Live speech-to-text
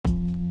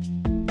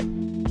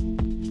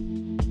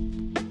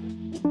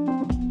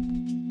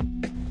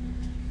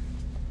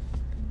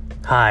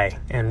Hi,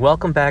 and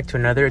welcome back to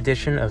another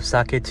edition of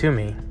Sake to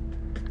Me.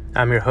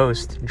 I'm your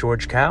host,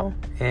 George Cow,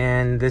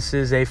 and this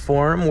is a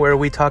forum where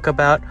we talk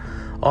about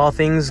all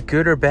things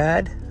good or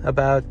bad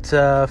about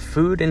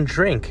food and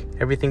drink,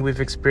 everything we've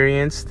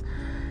experienced.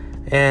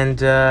 And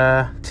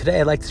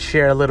today I'd like to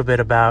share a little bit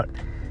about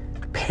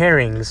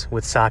pairings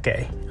with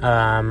sake.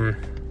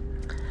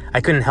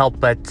 I couldn't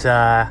help but,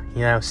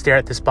 stare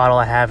at this bottle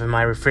I have in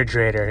my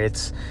refrigerator.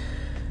 It's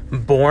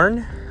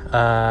Born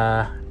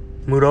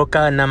Muroka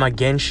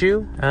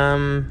Namagenshu.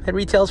 It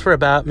retails for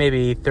about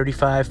maybe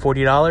 $35,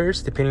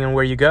 $40, depending on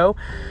where you go.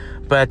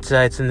 But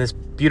it's in this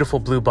beautiful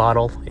blue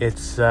bottle.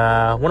 It's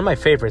one of my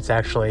favorites,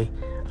 actually.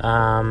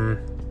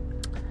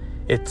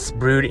 It's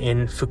brewed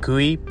in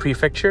Fukui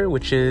Prefecture,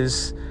 which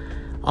is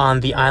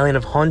on the island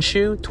of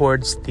Honshu,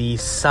 towards the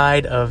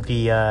side of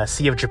the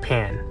Sea of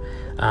Japan.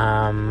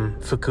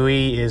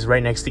 Fukui is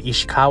right next to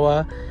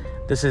Ishikawa.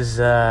 This is,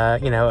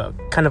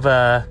 kind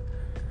of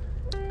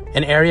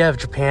an area of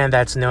Japan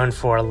that's known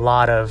for a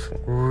lot of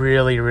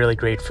really, really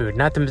great food.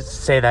 Not to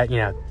say that,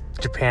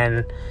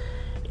 Japan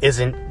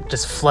isn't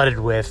just flooded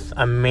with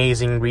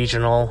amazing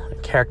regional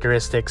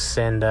characteristics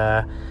and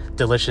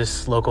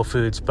delicious local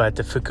foods, but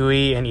the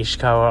Fukui and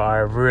Ishikawa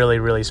are really,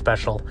 really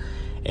special.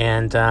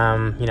 And,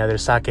 their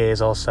sake is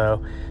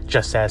also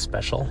just as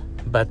special.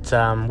 But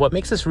what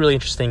makes this really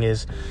interesting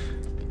is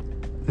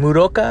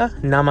Muroka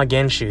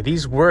Namagenshu.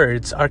 These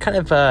words are kind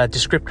of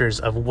descriptors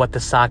of what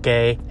the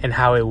sake and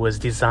how it was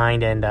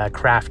designed and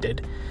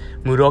crafted.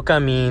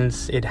 Muroka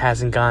means it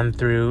hasn't gone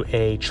through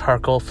a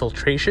charcoal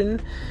filtration.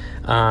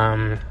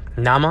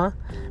 Nama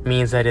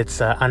means that it's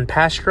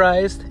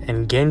unpasteurized,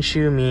 and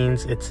Genshu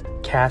means it's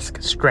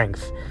cask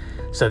strength.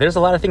 So there's a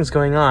lot of things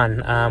going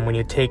on when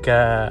you take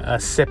a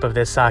sip of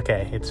this sake.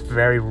 It's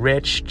very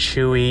rich,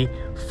 chewy,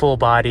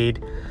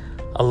 full-bodied,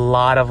 a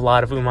lot of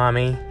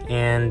umami,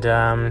 and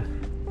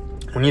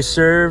when you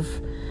serve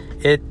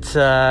it,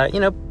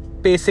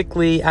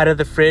 basically out of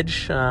the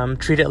fridge,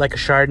 treat it like a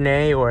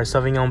Chardonnay or a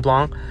Sauvignon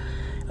Blanc.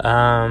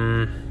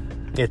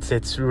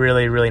 It's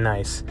really, really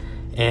nice.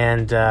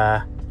 And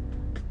I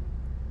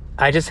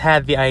just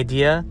had the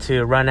idea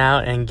to run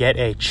out and get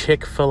a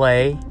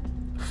Chick-fil-A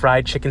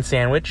fried chicken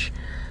sandwich.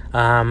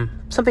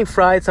 Something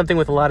fried, something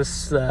with a lot of,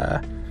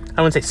 I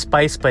wouldn't say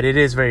spice, but it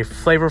is very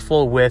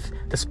flavorful with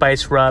the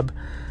spice rub,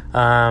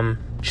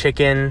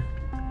 chicken,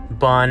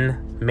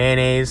 bun,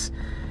 mayonnaise.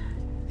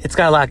 It's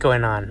got a lot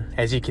going on,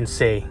 as you can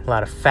see. A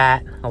lot of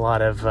fat, a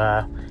lot of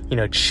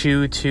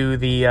chew to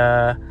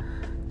the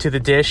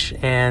dish,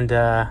 and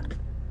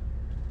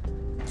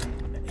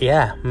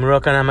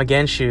Muroka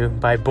Namagenshu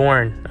by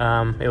Born.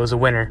 It was a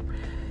winner.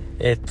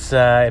 It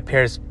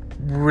pairs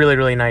really,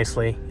 really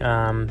nicely.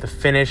 The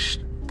finish,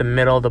 the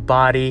middle, the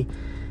body,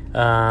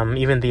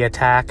 even the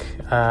attack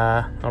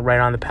right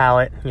on the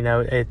palate.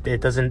 It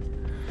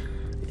doesn't.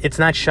 It's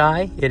not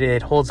shy.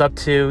 It holds up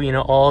to,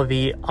 all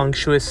the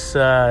unctuous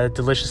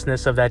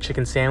deliciousness of that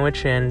chicken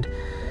sandwich. And,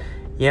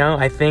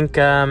 I think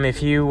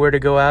if you were to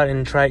go out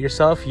and try it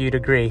yourself, you'd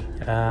agree.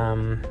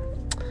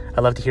 I'd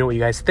love to hear what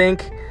you guys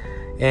think.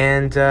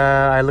 And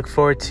I look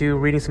forward to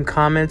reading some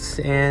comments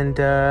and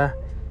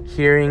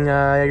hearing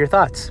your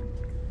thoughts.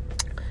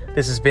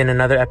 This has been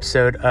another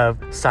episode of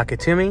Sake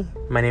to Me.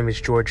 My name is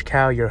George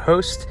Cow, your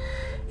host.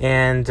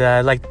 And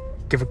I'd like to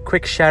give a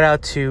quick shout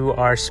out to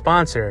our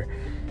sponsor,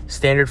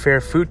 Standard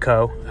Fare Food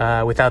Co.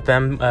 Without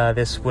them,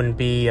 this wouldn't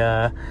be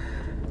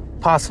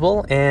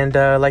possible. And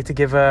I'd like to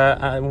give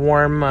a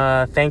warm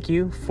thank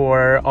you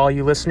for all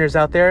you listeners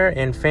out there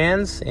and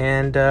fans.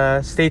 And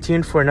stay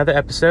tuned for another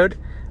episode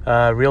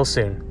real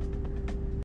soon.